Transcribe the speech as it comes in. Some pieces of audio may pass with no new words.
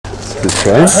Just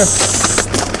try.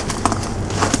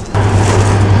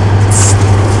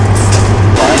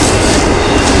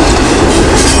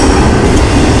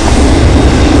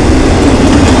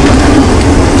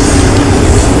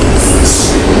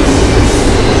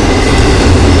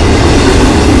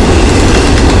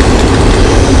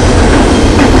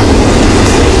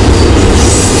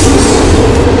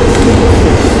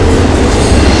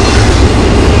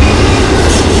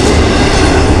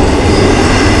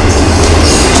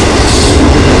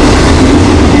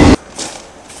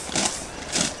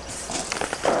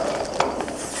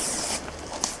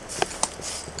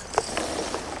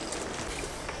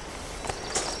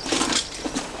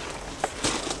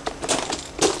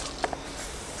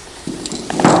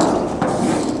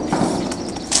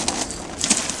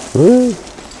 Woo.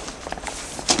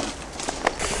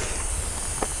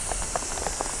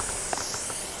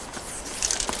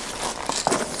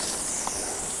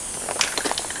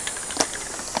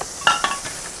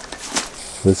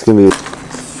 This can be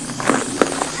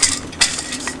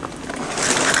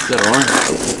that orange.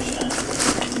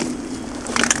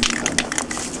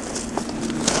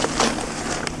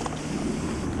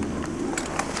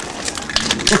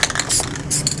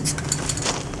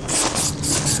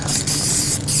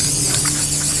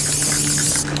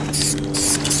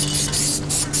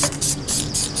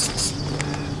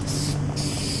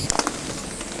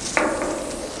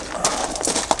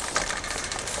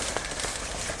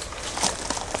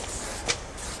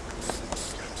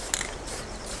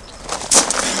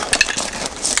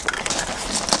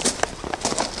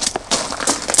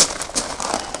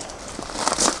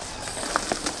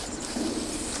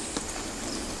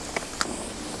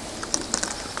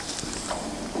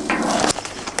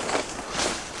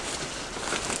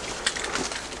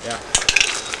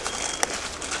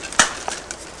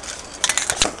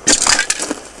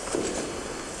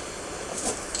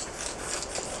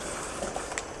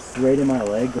 Right in my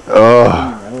leg.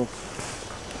 oh.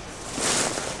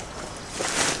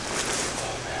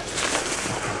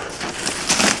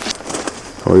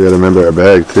 Oh, we gotta remember our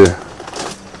bag too.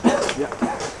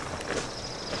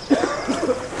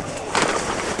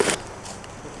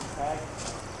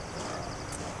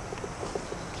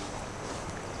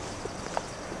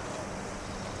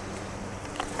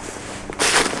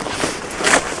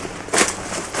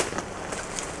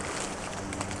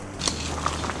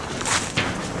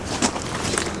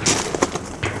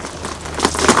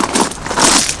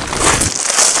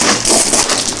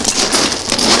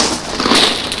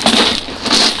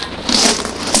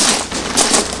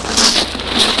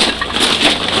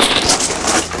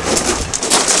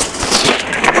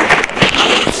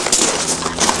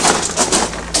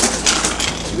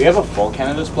 Do we have a full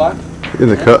can of this block? In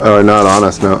the cut, or not on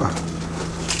us, no.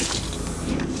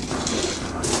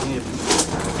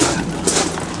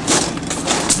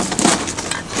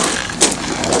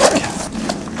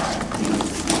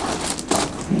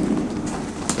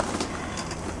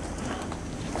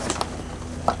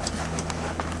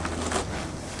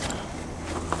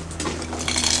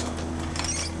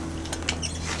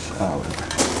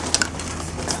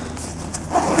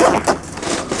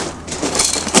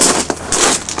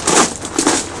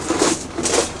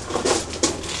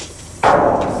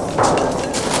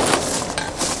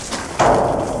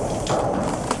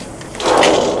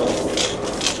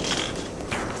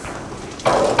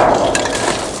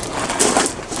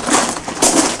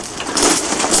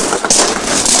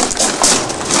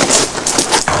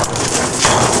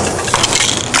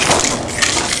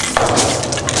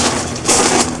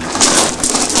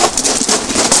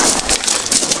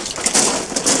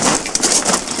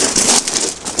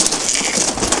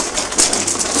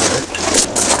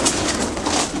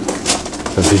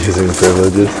 Abusing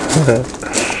privileges.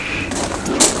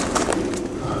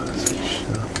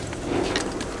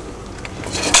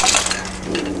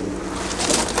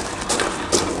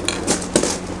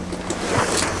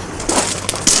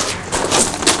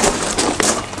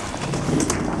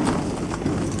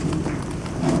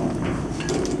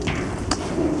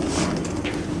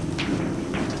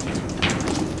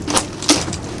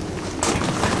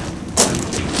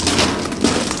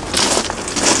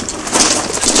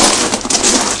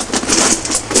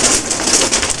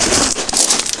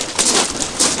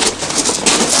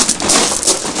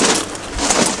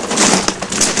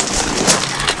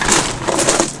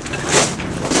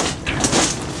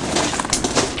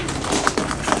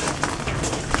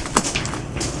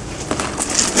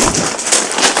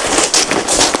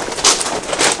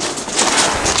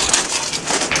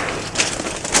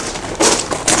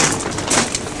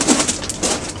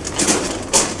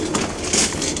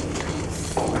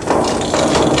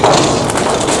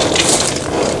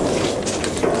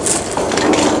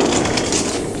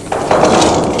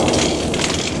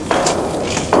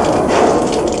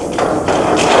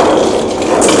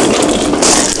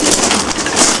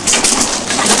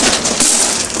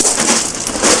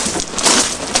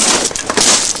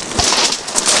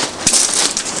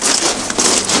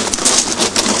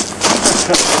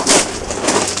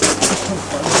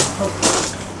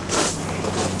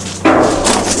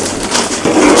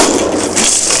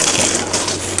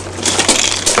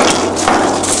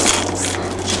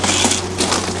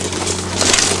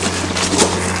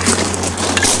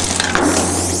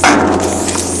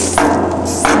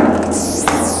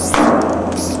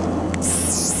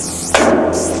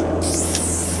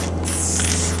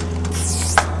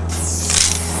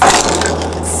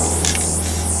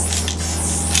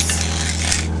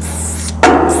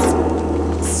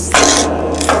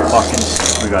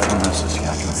 We got one of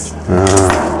Saskatchewan.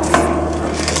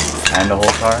 And the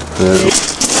whole car? Yeah.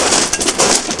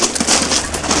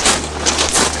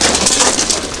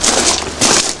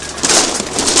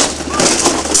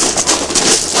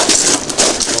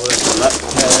 Oh, that's a left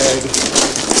tag.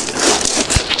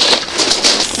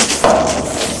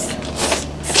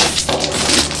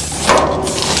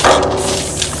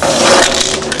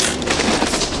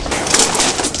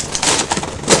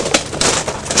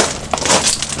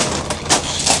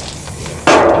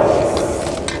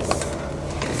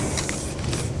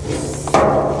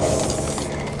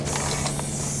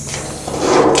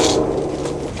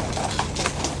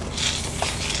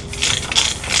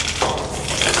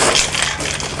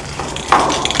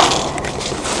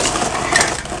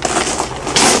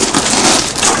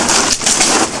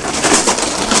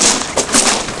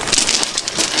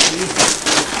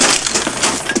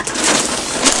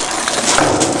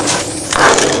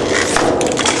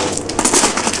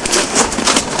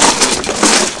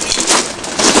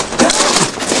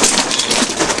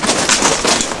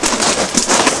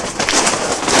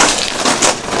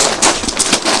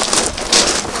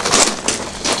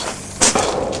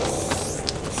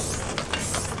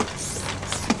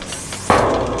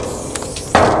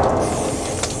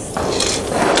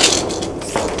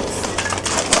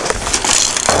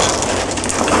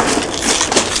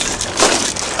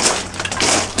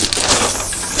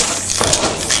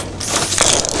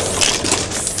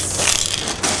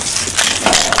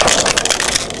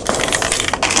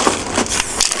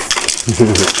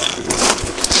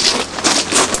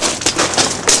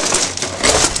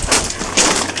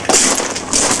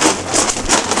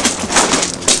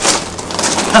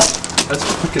 That's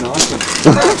fucking awesome.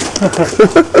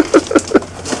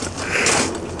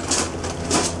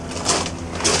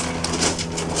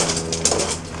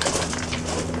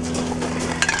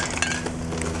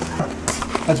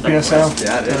 That's BSL.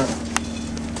 Yeah, it is.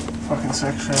 Fucking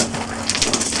sick shit.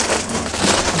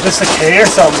 Is this a K or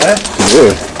something, eh?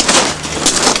 Yeah.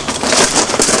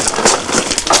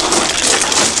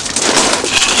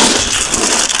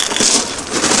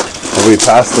 Have we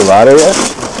passed the ladder yet?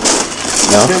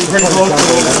 No? Getting pretty close to it,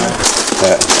 isn't it?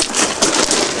 Yeah.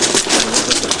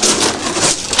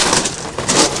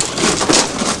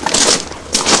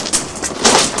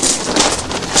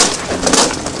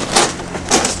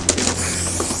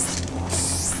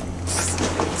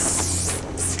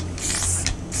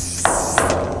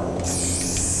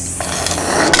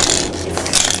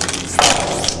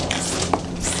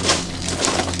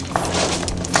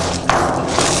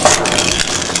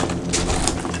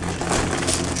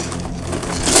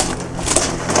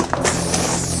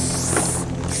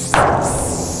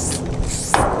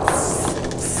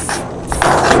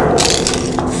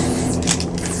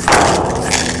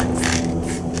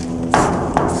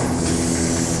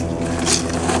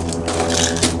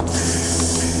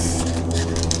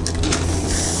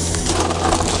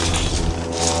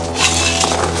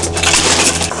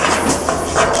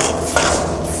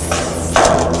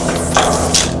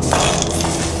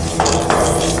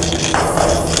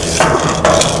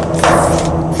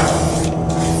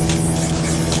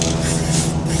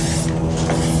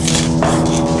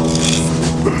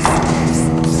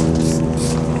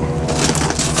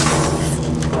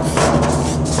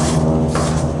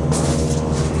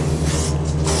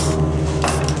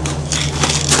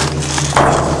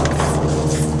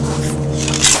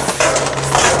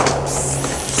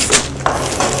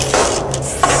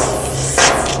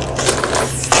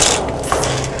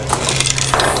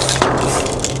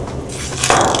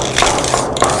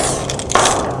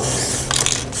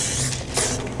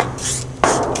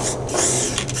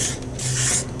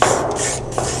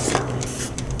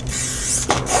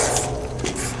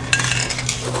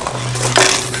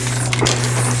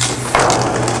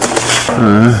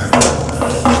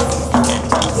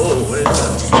 Oh, what is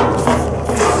that?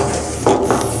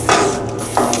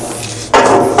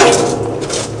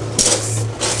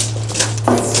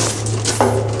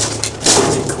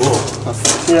 Pretty cool.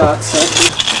 Yeah, it's sick.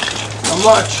 How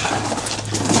much?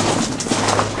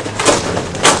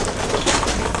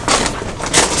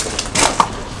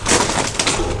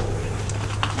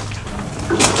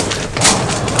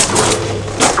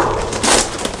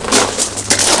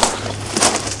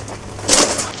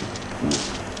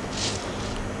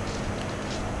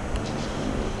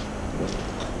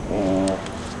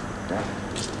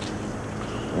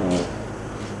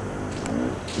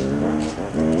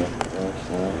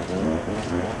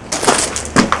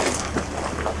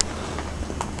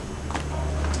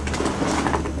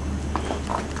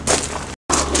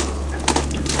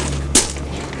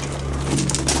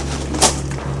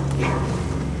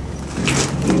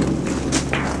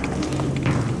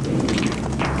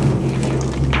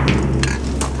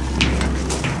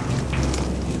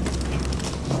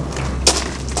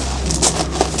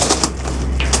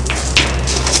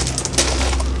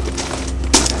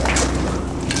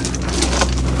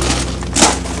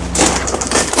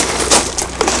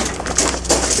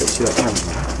 See that camera?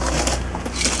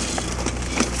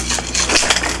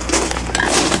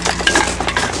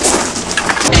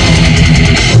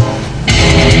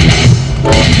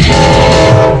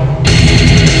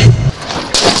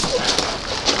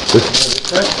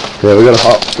 Yeah, we gotta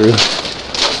hop through.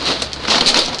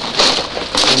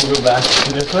 Can we go back to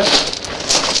this way?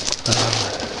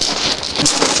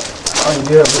 Oh, you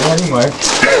do have the heading mark.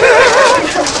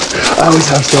 I always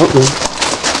have something.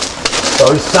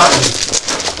 Always something.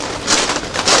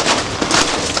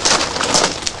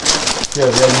 Yeah,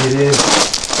 ready it is.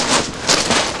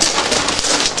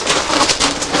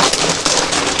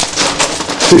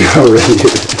 Yeah, ready it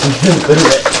is.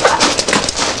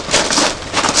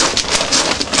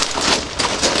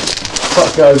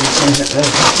 Fuck, I was just saying that.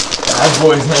 Bad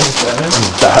boys 97.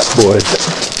 Bat boys.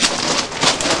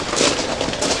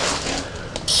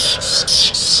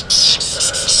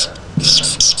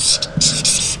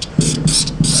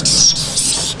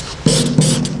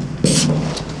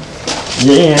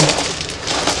 Yeah.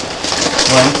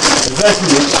 Like, it's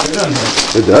actually looks good on here.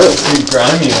 It does. It's pretty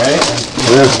grimy, right?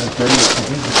 Yeah.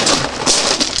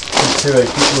 It's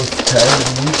like people's tires.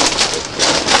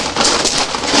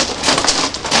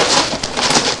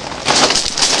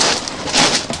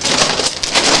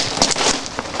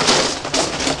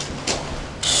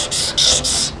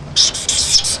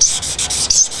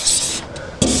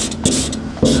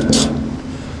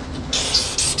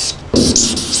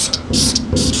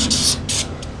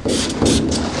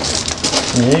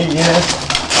 Yeah.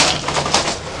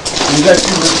 These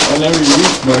actually look, I never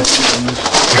used much of them.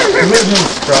 I live in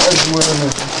Strasbourg and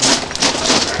there's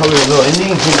probably a little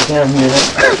Indian kid down here.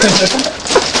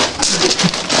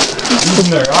 Using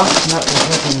their rocks, not the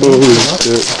fucking Holy rocks.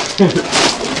 shit.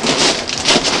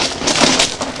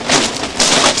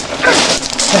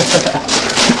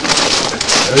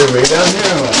 Are they way down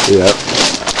here or what? Yep.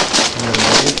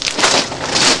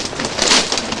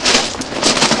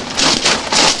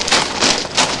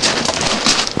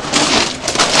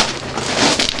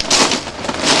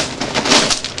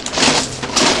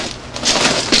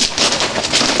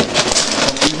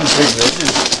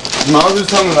 Miles was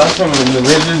telling me last time when the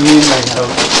ridges mean like how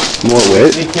More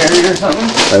weight? they carry or something.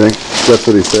 I think that's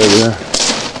what he said, yeah.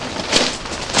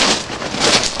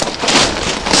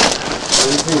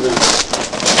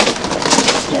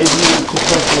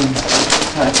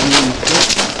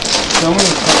 So many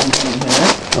fucking in here.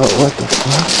 Oh, what the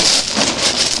fuck?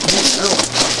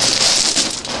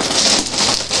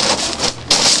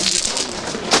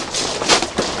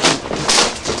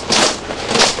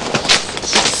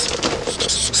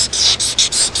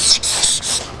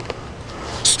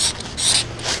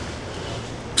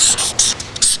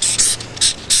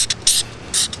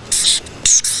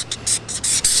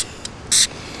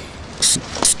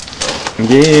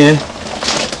 Yeah.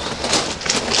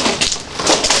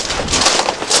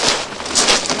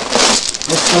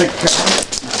 Looks like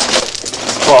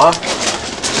fuck.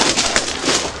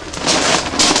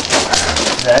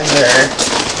 That there.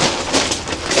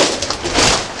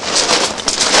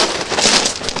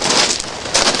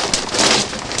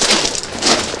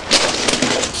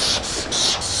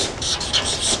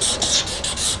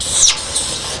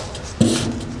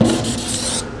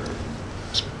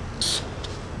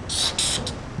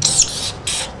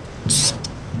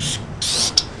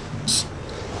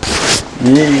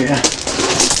 Yeah.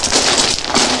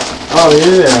 Oh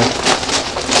yeah.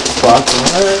 Fuck.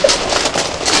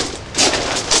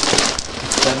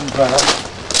 75.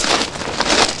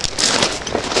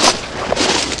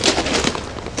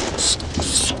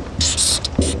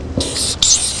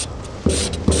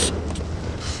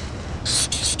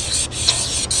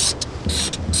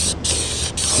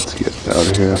 Let's get out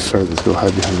of here. Sorry, let's go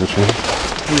hide behind the chain.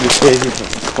 This is a crazy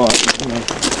fucking spot.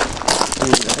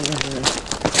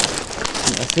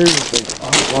 I seriously like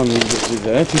off on these bitches.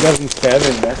 I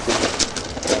 2007, that's it.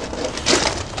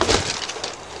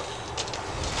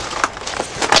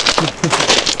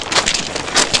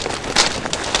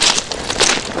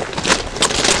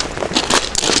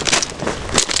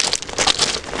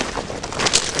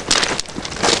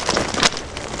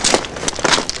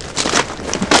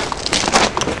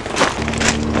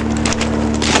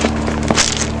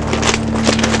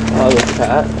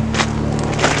 cat.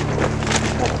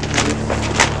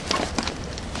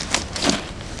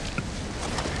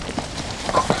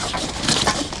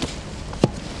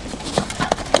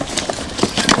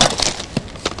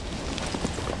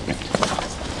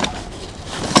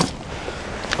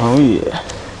 Oh yeah.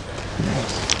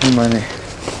 Money.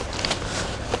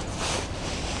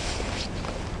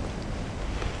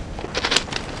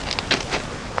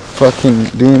 Fucking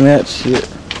doing that shit.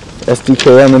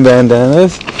 SDK on the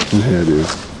bandanas. Yeah, dude.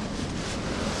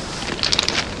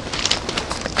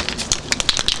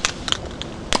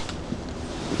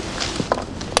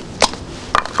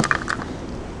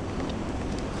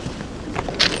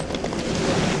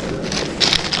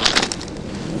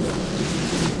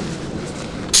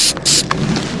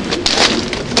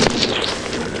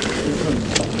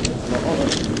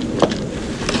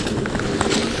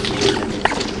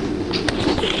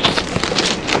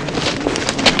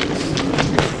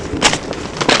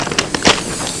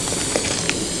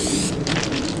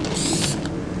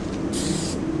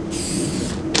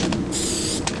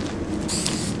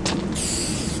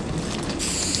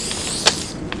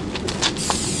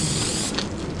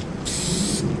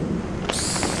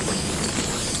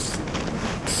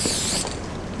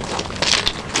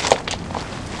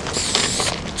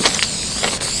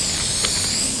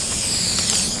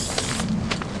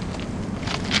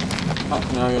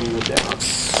 Now I'm gonna go down.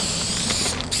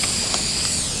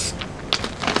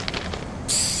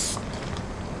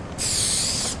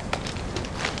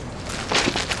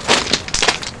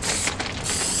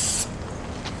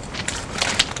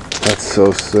 That's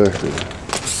so sick, dude.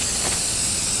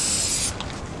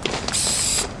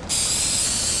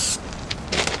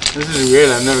 This is weird,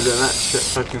 I've never done that shit,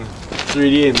 fucking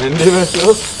 3D and then do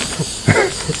myself.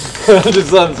 I'm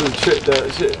just on some tricked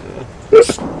out shit.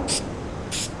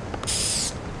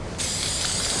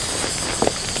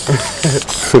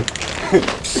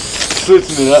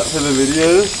 Switching it up for the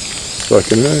videos.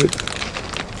 Fucking right.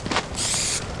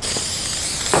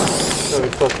 What we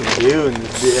fucking do in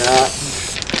this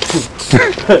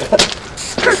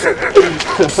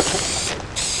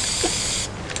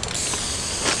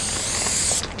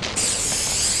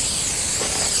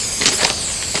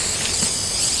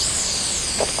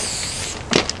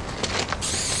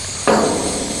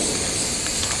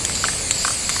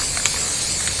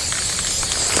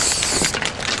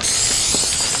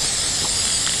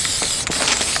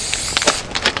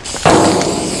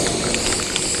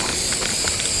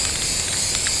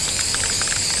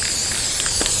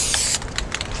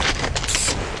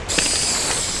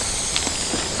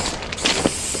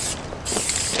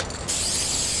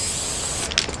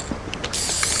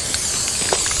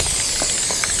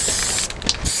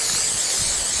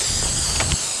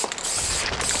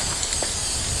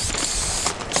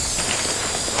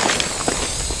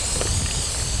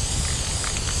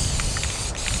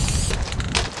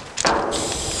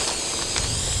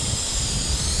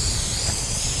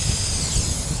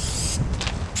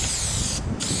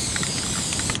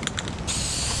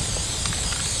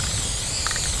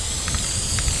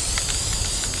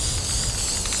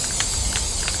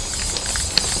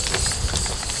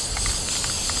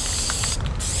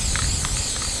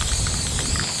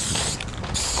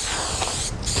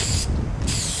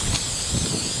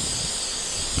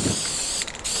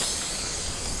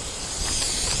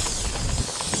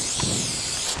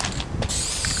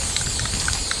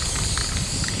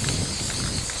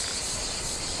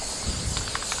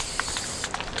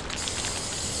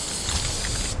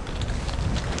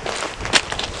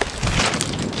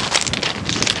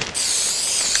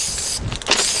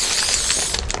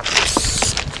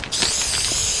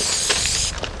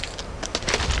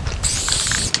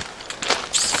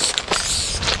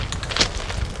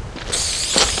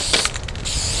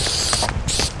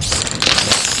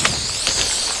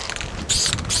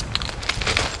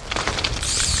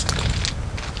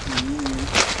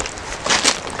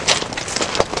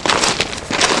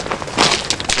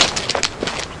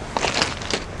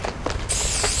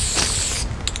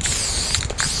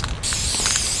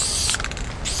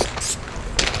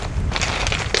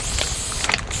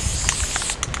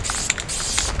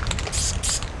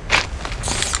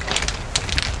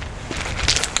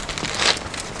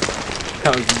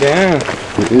comes down.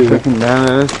 Looking down at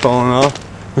us, falling off.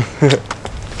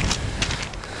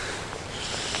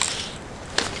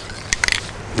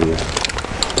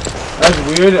 That's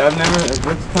weird. I've never.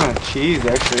 That's kind of cheese,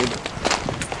 actually.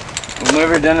 I've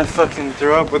never done a fucking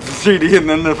throw up with the 3D and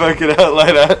then the fucking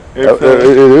outline. It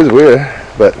is weird,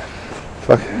 but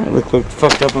fuck. It looked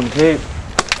fucked up on tape.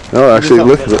 No, actually,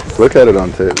 look at it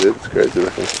on tape. It's crazy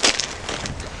looking.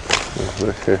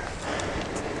 Look here.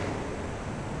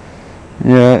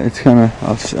 Yeah, it's kind of.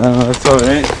 That's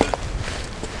alright.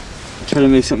 Try to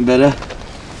make something better.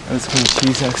 That's kind of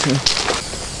cheese actually.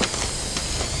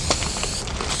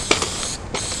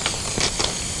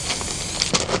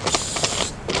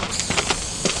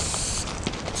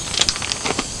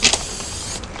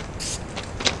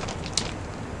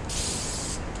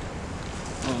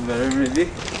 A little better, maybe.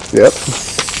 Yep.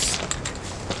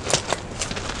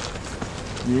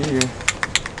 Yeah.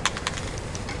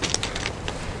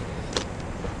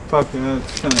 Fuck,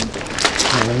 it's kind of.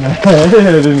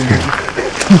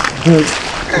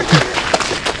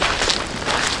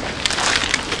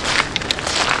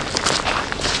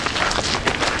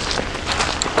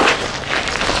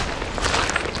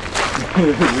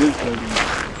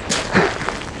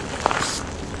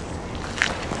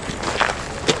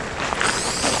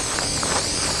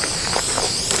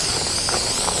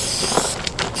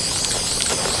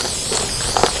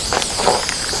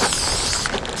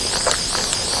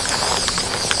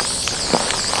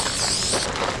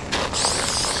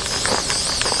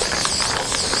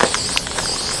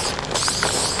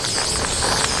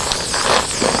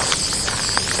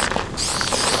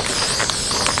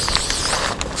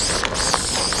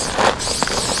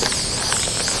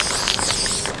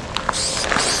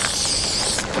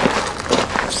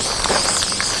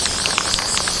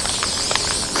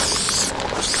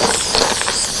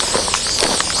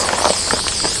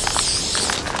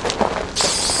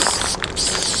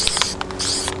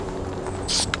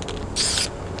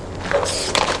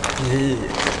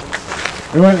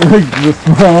 It went like the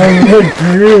small, like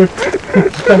you.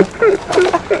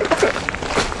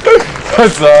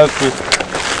 That's awesome.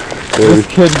 This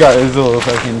kid got his little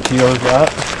fucking Keels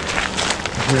out.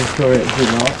 Here's the way it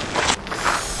came out.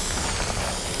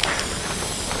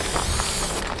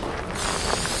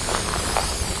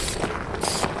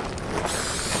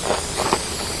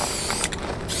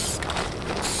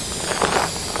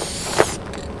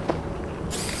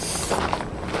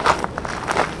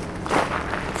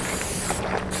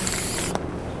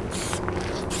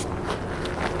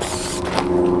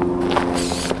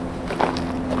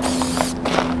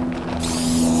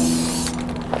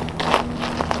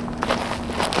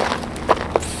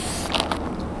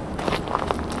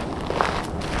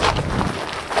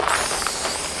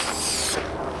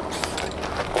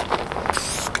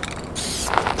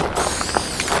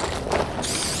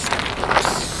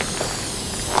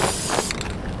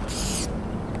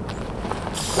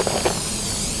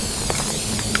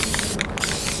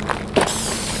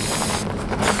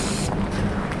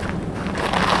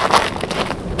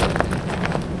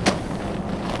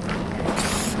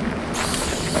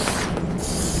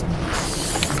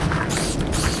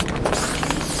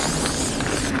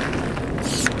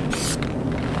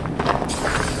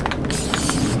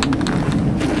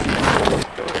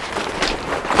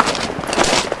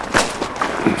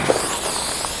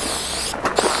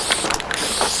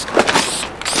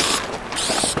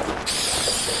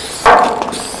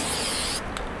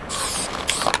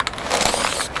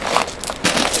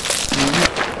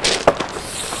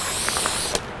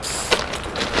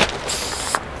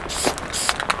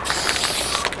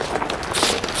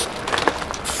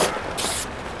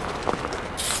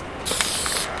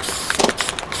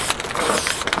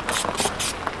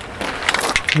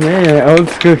 Man, old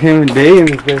school came day in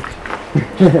this bitch.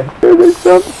 There's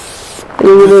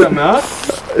Something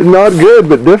else? not good,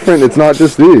 but different. It's not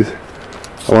just these.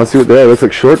 I want to see what they are. It looks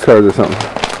like short cars or something.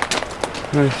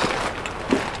 Nice.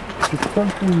 It's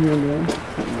something here, man.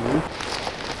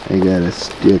 I got a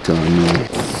stick on me.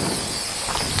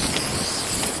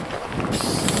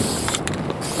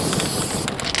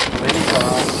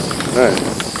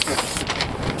 Alright.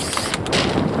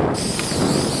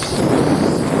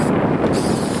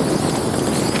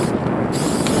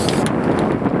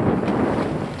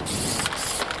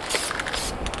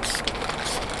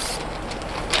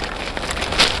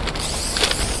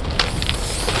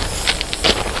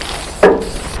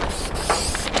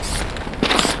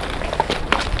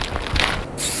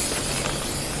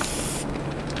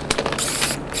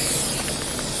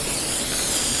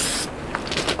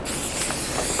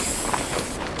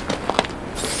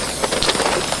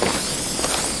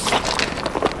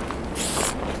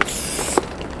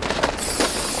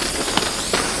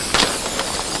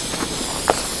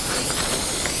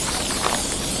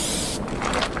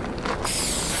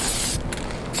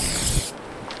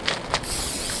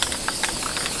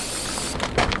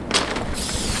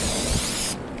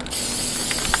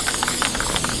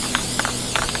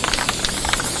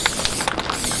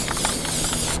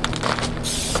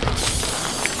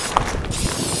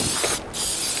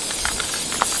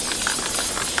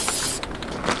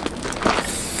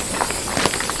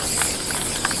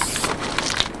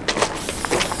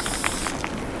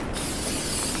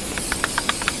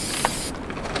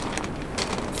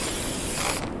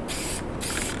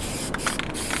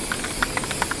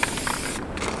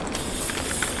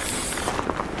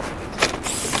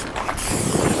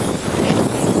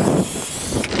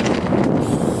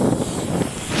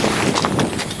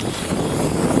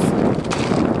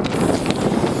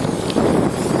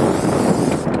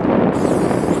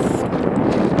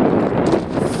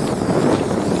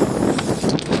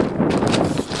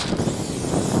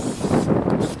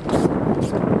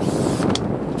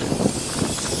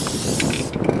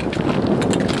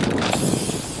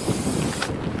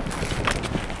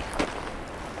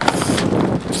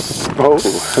 Oh.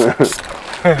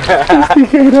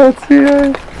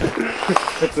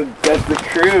 That's the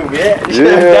crew, yeah.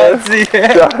 Yeah.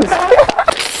 That's